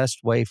what's the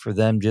best way for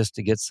them just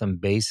to get some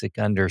basic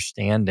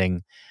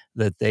understanding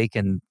that they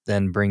can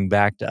then bring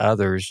back to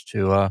others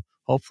to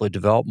hopefully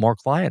develop more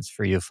clients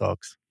for you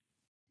folks?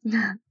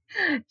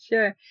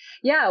 Sure.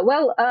 Yeah.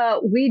 Well,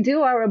 we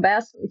do our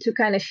best to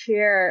kind of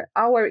share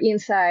our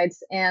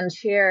insights and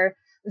share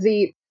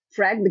the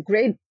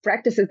great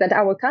practices that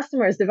our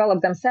customers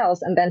develop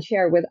themselves and then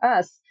share with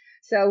us.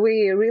 So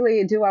we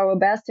really do our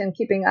best in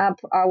keeping up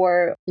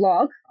our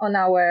blog on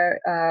our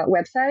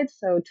website.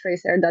 So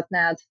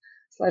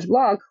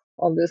tracer.net/blog.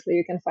 Obviously,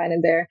 you can find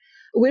it there.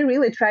 We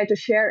really try to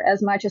share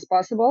as much as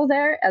possible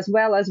there, as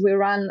well as we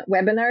run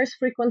webinars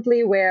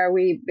frequently where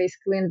we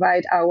basically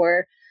invite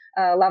our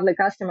lovely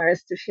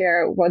customers to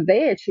share what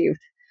they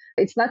achieved.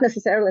 It's not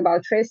necessarily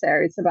about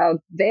Tracer. It's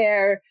about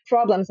their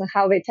problems and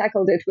how they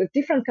tackled it with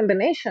different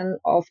combination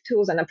of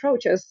tools and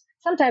approaches,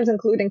 sometimes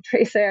including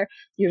Tracer,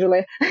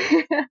 usually,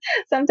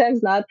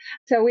 sometimes not.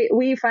 So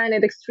we find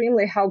it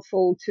extremely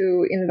helpful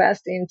to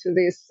invest into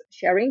this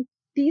sharing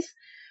piece.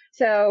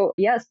 So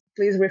yes,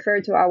 please refer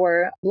to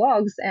our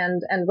blogs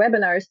and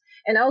webinars.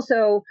 And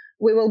also,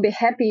 we will be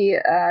happy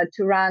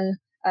to run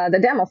the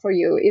demo for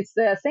you. It's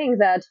the thing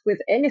that with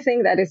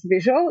anything that is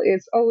visual,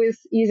 it's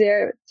always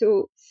easier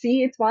to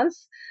see it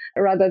once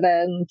rather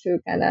than to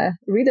kind of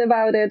read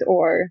about it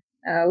or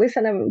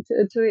listen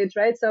to it,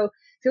 right? So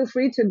feel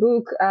free to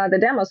book the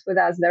demos with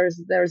us.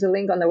 There's a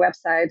link on the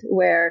website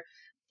where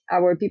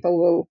our people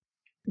will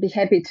be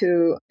happy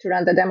to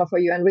run the demo for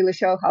you and really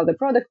show how the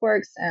product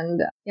works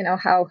and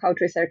how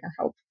Tracer can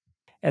help.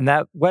 And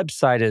that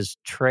website is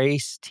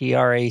trace,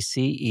 TRACE,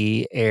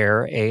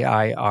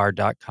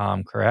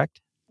 AIR.com, correct?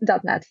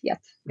 .net, yes.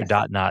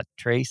 .net,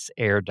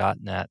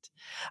 traceair.net.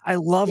 I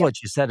love Yep.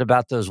 what you said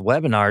about those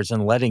webinars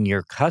and letting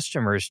your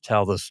customers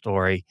tell the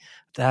story.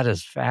 That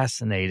is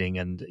fascinating.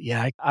 And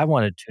yeah, I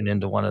want to tune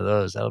into one of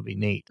those. That'll be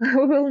neat. We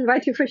will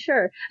invite you for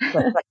sure.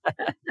 Well,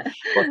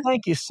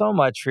 thank you so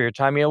much for your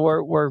time.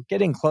 We're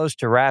getting close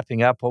to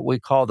wrapping up what we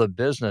call the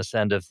business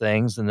end of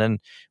things, and then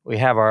we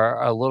have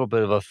a little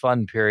bit of a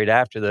fun period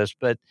after this.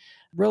 But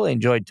Really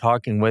enjoyed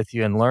talking with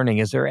you and learning.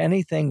 Is there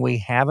anything we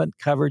haven't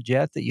covered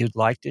yet that you'd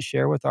like to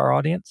share with our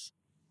audience?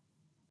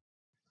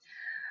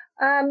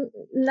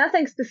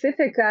 Nothing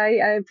specific. I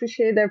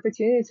appreciate the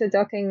opportunity to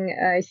talking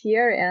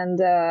here and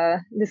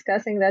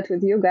discussing that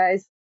with you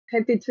guys.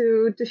 Happy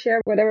to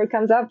share whatever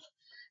comes up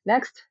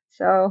next.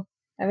 So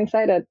I'm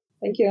excited.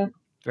 Thank you.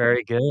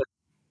 Very good.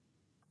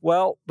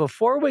 Well,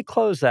 before we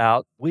close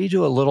out, we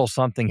do a little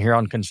something here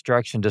on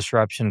Construction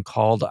Disruption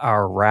called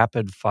our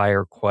rapid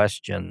fire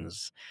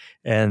questions.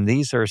 And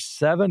these are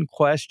 7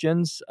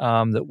 questions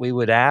that we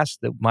would ask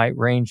that might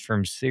range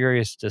from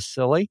serious to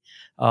silly.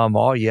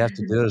 All you have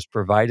to do is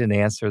provide an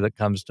answer that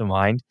comes to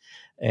mind.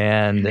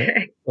 And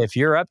if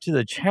you're up to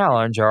the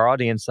challenge, our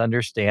audience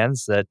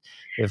understands that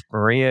if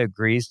Maria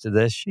agrees to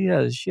this, she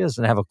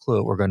doesn't have a clue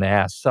what we're going to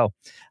ask. So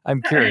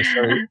I'm curious,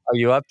 are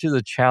you up to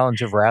the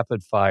challenge of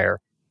rapid fire?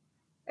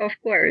 Of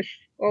course,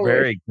 always.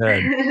 Very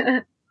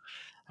good.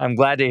 I'm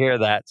glad to hear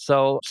that.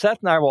 So Seth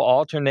and I will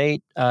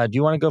alternate. Do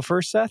you want to go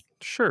first, Seth?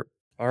 Sure.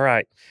 All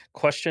right.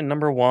 Question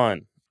number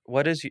 1.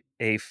 What is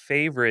a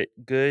favorite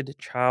good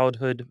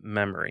childhood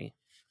memory?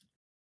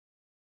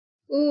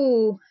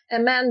 Ooh, a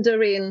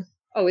mandarin.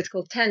 Oh, it's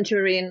called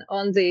tangerine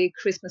on the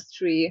Christmas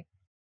tree.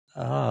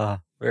 Ah,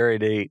 very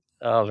neat.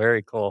 Oh,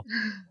 very cool.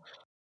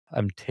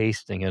 I'm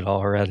tasting it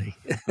already.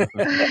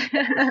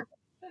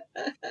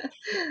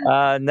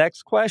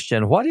 Next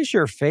question. What is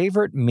your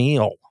favorite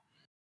meal?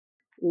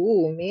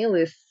 Ooh, meal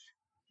is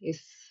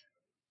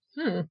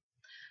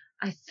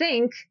I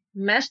think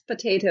mashed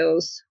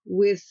potatoes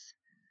with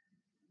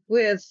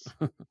a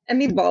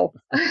meatball.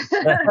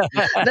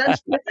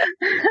 That's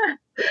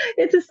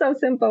it is so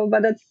simple,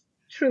 but that's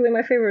truly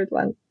my favorite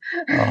one.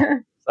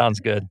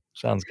 Sounds good.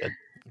 Sounds good.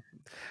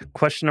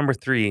 Question number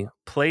 3.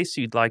 Place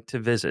you'd like to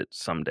visit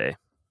someday?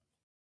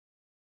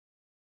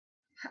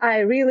 I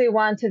really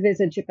want to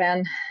visit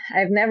Japan.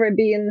 I've never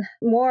been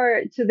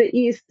more to the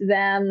east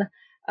than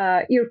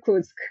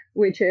Irkutsk,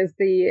 which is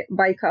the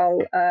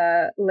Baikal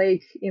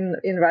lake in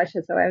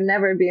Russia. So I've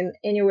never been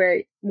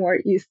anywhere more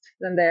east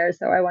than there.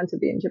 So I want to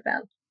be in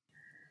Japan.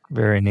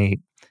 Very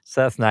neat.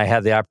 Seth and I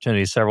had the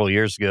opportunity several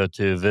years ago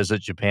to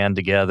visit Japan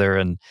together,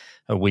 and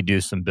we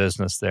do some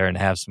business there and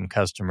have some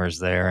customers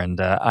there. And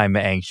I'm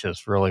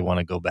anxious, really want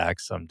to go back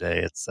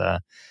someday. It's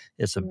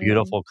a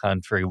beautiful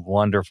country,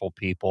 wonderful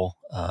people,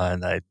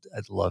 and I'd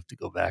love to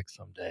go back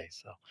someday.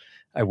 So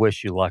I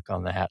wish you luck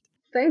on that.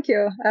 Thank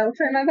you. I'll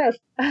try my best.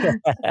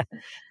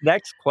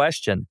 Next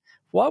question.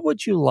 What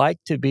would you like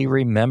to be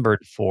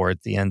remembered for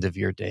at the end of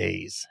your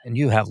days? And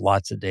you have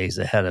lots of days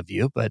ahead of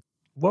you, but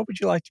what would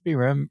you like to be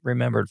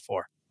remembered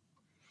for?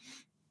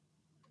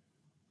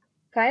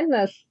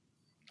 Kindness.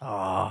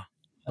 Ah,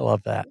 I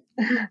love that.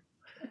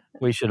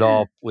 We should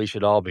all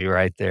be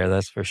right there,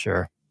 that's for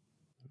sure.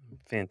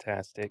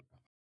 Fantastic.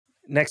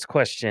 Next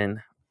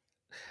question.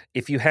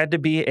 If you had to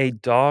be a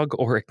dog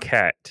or a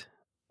cat,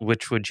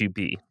 which would you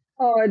be?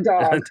 Oh, a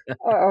dog.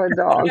 Oh, a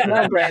dog.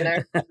 No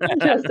brainer.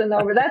 Just a no.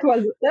 That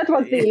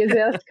was the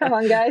easiest. Come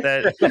on, guys.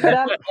 Keep it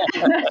up.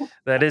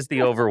 That is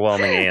the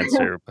overwhelming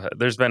answer. But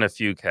there's been a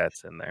few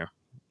cats in there,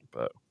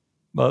 but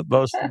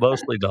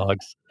mostly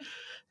dogs.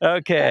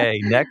 Okay,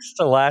 next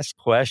to last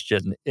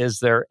question. Is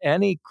there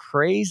any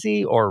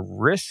crazy or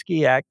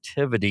risky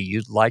activity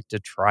you'd like to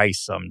try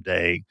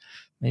someday?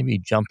 Maybe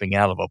jumping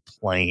out of a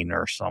plane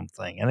or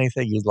something.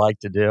 Anything you'd like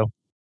to do?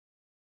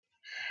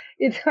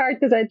 It's hard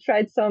because I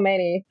tried so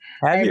many.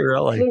 Have you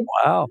really?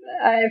 Wow.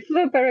 I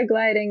flew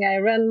paragliding. I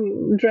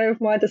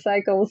drove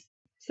motorcycles.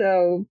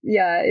 So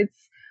yeah,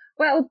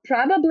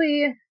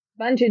 probably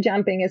bungee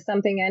jumping is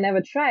something I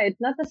never tried.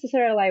 Not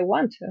necessarily I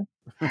want to.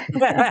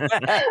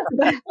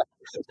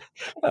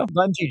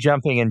 Bungee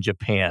jumping in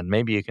Japan.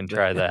 Maybe you can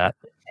try that.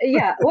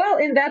 Yeah. Well,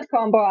 in that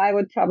combo, I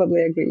would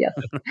probably agree.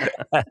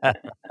 Yes.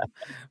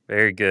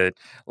 Very good.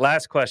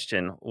 Last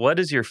question. What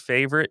is your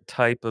favorite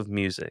type of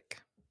music?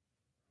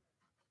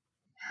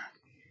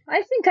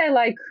 I think I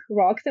like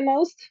rock the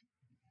most.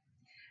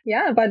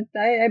 Yeah, but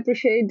I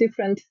appreciate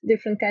different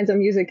kinds of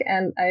music,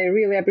 and I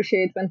really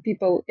appreciate when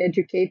people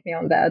educate me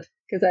on that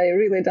because I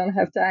really don't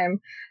have time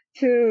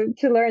to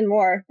learn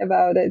more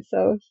about it.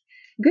 So,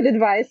 good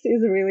advice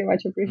is really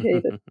much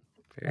appreciated.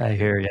 I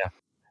hear you.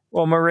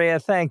 Well, Maria,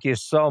 thank you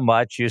so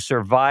much. You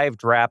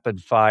survived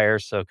rapid fire,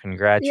 so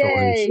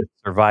congratulations. Yay.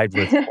 Survived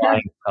with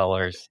flying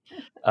colors.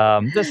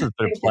 This has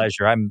been a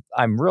pleasure.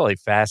 I'm really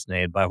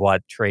fascinated by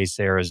what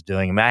Tracere is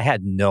doing. I mean, I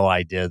had no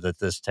idea that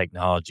this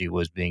technology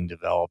was being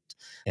developed,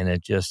 and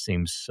it just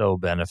seems so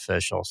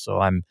beneficial. So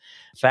I'm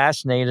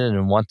fascinated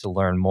and want to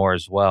learn more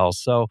as well.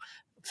 So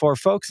for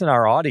folks in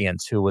our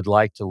audience who would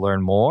like to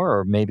learn more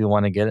or maybe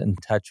want to get in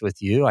touch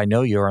with you, I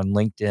know you're on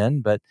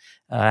LinkedIn, but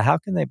how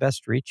can they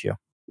best reach you?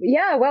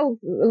 Yeah, well,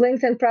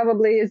 LinkedIn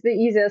probably is the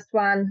easiest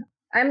one.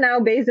 I'm now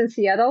based in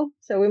Seattle,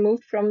 so we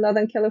moved from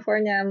Northern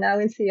California. I'm now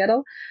in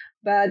Seattle.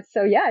 But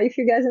so yeah, if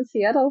you guys in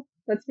Seattle,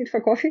 let's meet for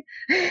coffee.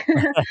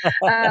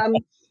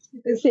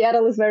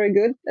 Seattle is very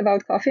good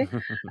about coffee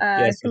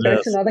yes,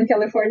 compared to Northern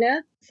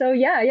California. So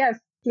yeah,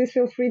 please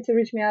feel free to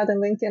reach me out on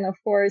LinkedIn, of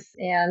course.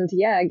 And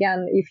yeah,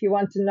 again, if you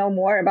want to know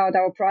more about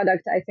our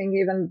product, I think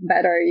even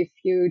better if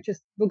you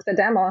just book the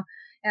demo,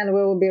 and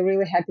we'll be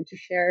really happy to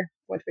share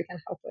what we can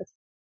help with.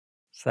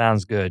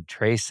 Sounds good.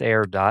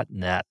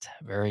 Traceair.net.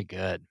 Very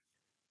good.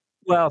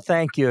 Well,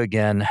 thank you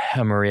again,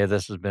 Maria.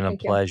 This has been a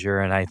Thank you. pleasure.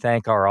 And I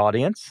thank our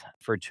audience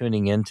for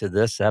tuning in to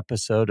this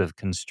episode of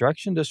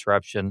Construction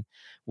Disruption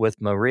with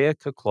Maria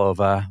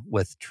Koklova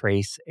with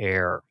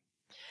TraceAir.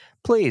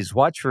 Please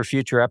watch for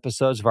future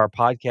episodes of our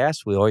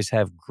podcast. We always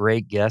have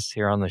great guests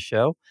here on the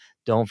show.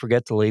 Don't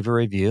forget to leave a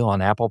review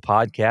on Apple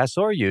Podcasts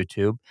or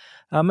YouTube.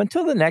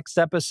 Until the next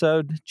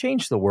episode,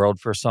 change the world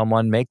for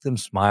someone, make them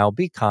smile,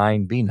 be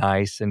kind, be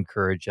nice,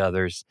 encourage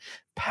others.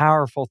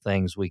 Powerful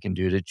things we can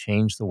do to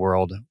change the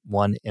world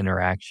one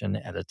interaction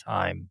at a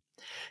time.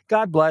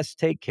 God bless.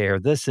 Take care.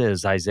 This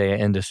is Isaiah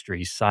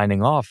Industries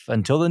signing off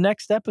until the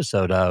next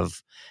episode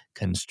of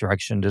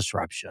Construction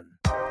Disruption.